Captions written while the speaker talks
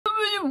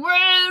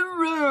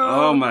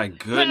Oh my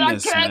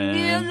goodness,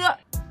 man.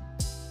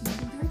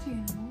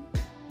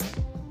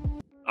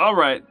 All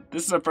right,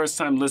 this is our first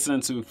time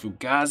listening to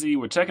Fugazi.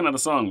 We're checking out the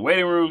song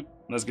Waiting Room.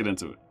 Let's get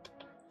into it.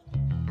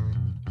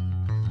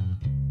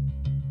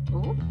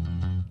 Ooh.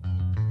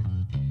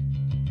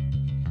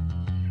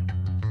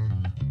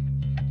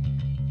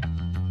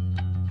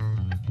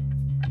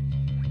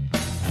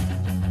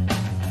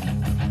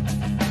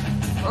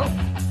 Oh.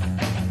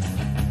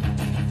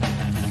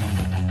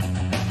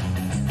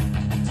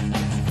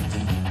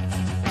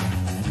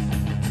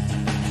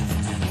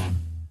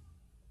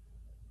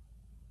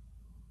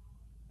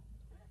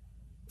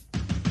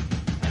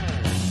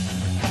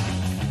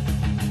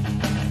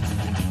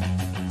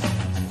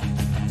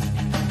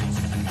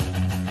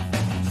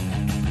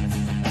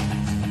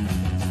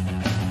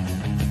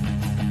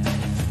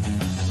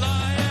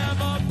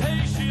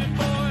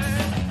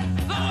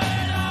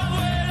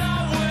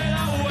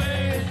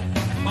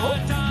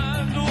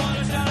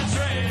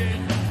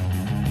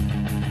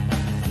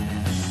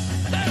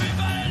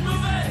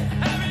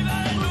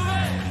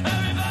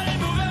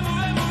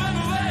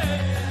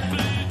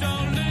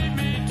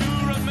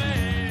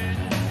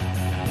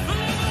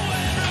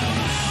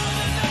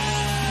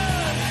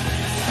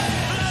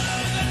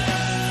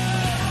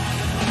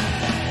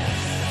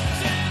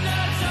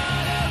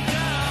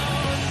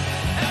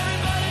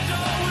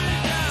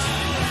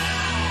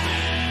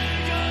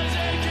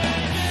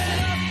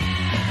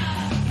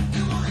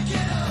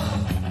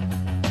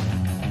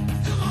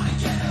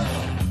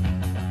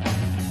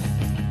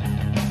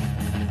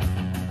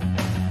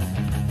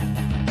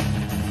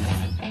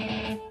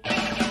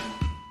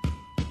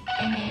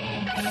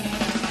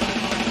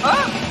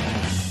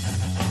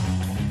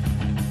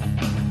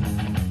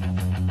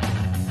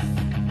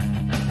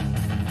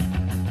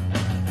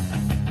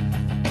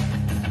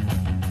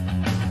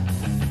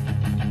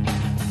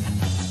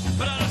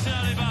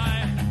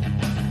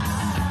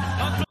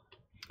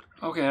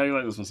 Okay, how do you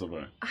like this one so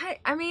far?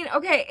 I mean,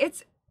 okay,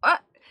 it's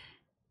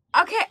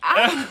okay.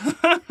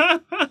 I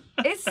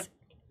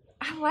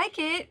like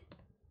it.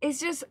 It's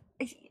just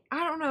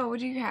I don't know.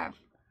 What do you have?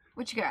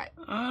 What you got?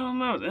 I don't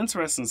know. It's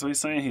interesting. So he's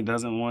saying he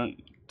doesn't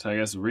want to, I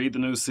guess, read the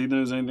news, see the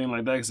news, anything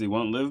like that, because he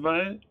won't live by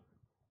it.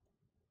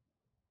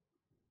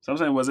 So I'm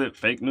saying, was it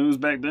fake news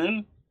back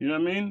then? You know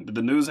what I mean? Did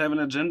the news have an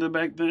agenda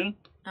back then?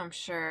 I'm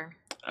sure.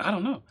 I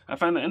don't know. I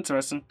find that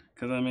interesting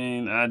because, I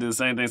mean, I do the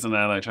same thing sometimes.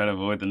 I like try to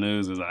avoid the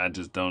news because I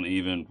just don't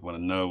even want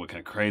to know what kind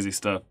of crazy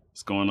stuff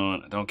is going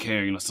on. I don't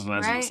care. You know,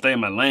 sometimes I stay in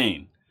my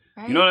lane.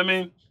 Right. You know what I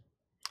mean?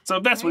 So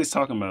if that's what he's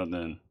talking about,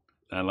 then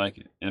I like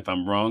it. And if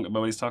I'm wrong about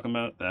what he's talking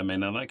about, I may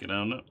not like it. I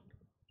don't know.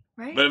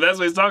 Right. But if that's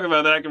what he's talking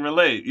about, then I can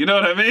relate. You know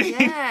what I mean?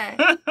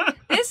 Yeah.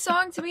 This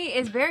song to me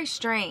is very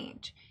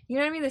strange. You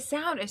know what I mean? The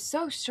sound is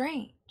so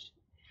strange.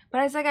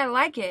 But it's like I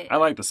like it. I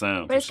like the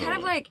sound. But it's kind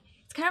of like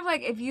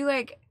if you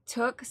like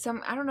took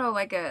some, I don't know,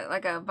 like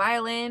a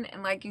violin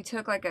and like you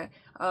took like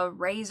a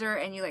razor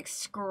and you like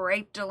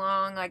scraped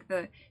along like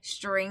the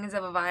strings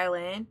of a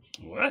violin.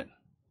 What?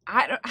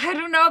 I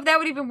don't know if that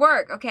would even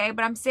work, okay?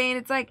 But I'm saying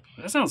it's like...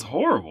 That sounds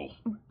horrible.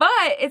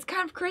 But it's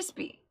kind of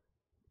crispy.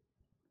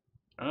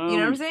 You know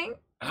what I'm saying?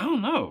 I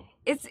don't know.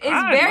 It's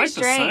very like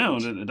strange.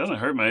 The sound. It doesn't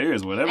hurt my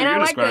ears. Whatever you're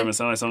describing, it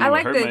sounds like something that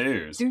would hurt my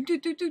ears.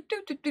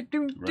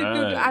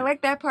 Right. I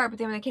like that part, but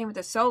then when it came with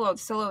the solo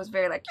was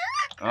very like...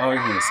 Oh, you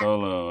hear the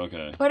solo,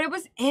 okay. But it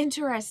was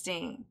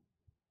interesting.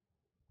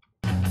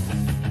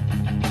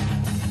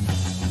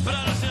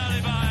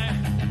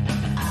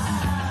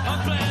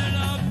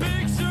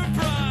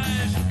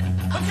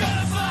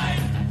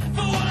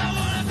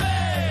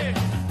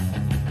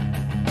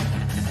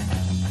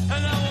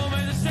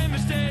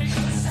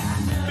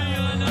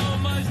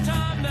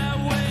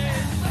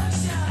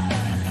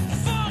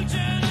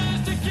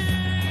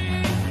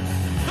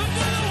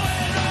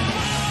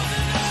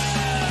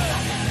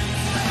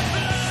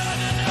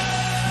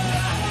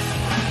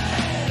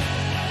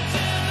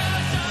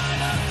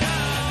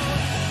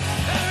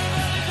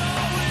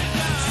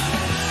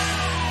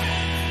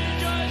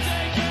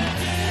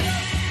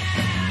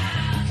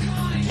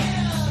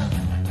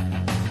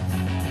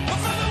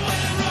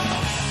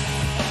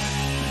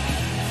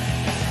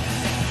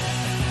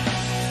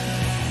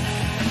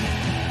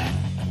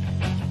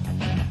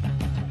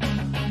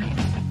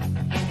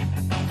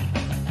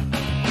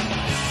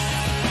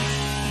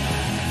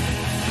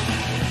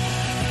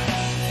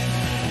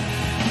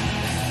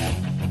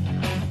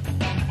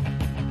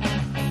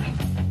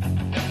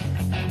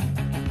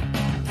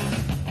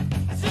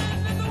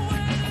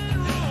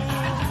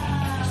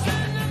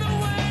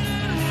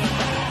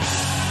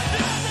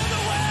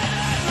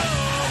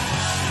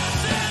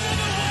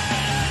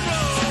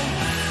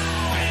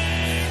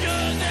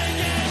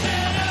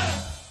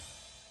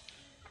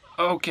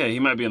 Okay, he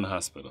might be in the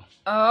hospital.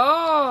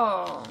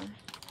 Oh,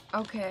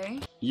 okay.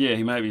 Yeah,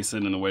 he might be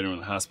sitting in the waiting room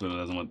in the hospital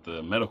and doesn't want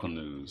the medical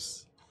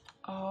news.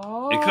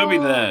 Oh. It could be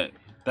that.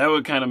 That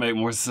would kind of make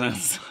more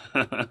sense.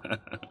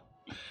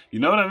 You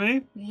know what I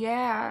mean?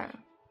 Yeah.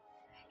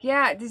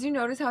 Yeah, did you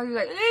notice how he was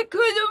like, it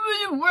could have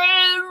been a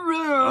waiting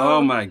room.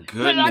 Oh my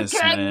goodness,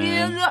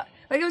 man.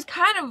 Like, it was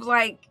kind of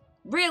like,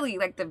 really,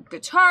 like, the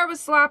guitar was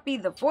sloppy,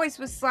 the voice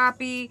was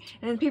sloppy,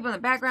 and then people in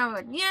the background were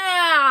like,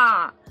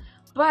 yeah!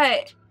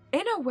 But,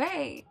 in a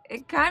way,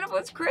 it kind of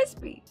was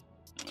crispy.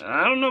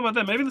 I don't know about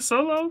that. Maybe the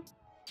solo?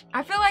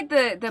 I feel like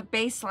the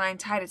bass line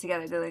tied it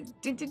together. They're like,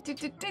 I feel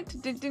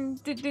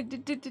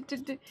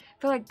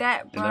like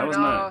that brought it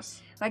all.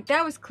 Nice. Like,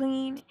 that was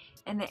clean,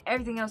 and then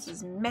everything else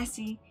was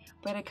messy,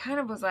 but it kind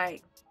of was,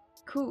 like,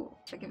 cool.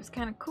 Like, it was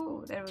kind of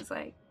cool. That it was,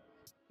 like,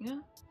 you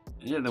know?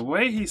 Yeah, the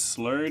way he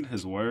slurred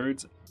his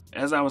words,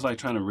 as I was, like,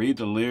 trying to read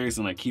the lyrics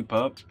and, like, keep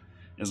up,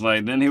 it's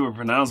like, then he would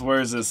pronounce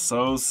words just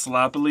so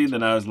sloppily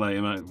that I was like,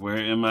 where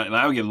am I? And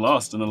I would get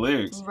lost in the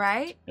lyrics.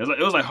 Right? It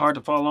was like hard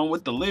to follow along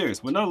with the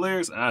lyrics. With no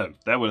lyrics,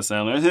 that would have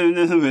sounded like, you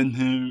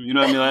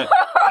know what I mean? Like,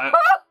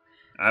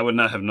 I would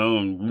not have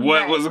known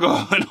what was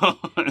going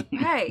on.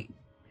 Right.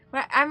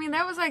 But, I mean,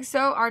 that was, like,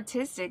 so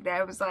artistic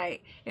that it was,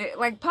 like,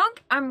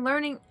 punk, I'm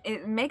learning,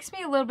 it makes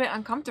me a little bit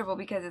uncomfortable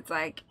because it's,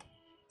 like,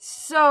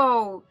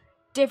 so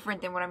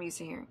different than what I'm used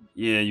to hearing.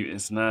 Yeah,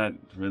 it's not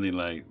really,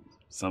 like,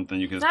 something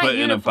you can just put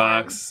in a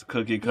box,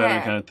 cookie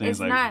cutter kind of thing. It's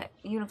like, not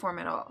uniform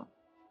at all.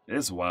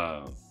 It's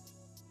wild.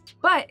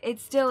 But it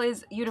still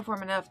is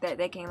uniform enough that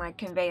they can, like,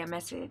 convey a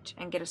message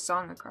and get a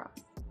song across.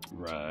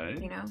 Right.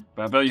 You know?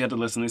 But I bet you had to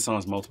listen to these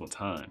songs multiple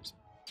times.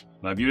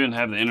 Like, if you didn't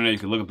have the internet, you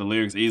could look up the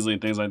lyrics easily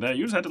and things like that.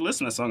 You just had to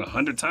listen to that song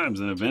 100 times,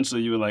 and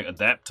eventually you would, like,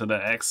 adapt to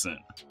the accent.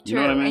 You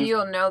know what I mean? And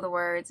you'll know the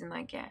words, and,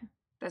 like, yeah,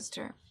 that's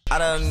true. I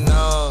don't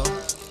know.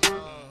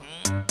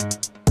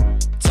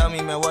 Tell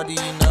me, man, what do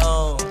you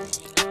know?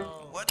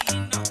 What do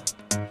you know?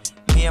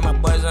 Me and my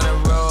boys on the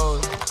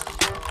road.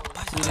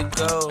 We to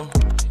go.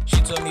 She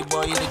told me,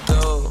 boy, you to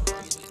go.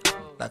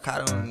 Like,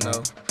 I don't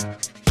know.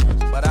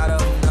 But I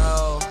don't know.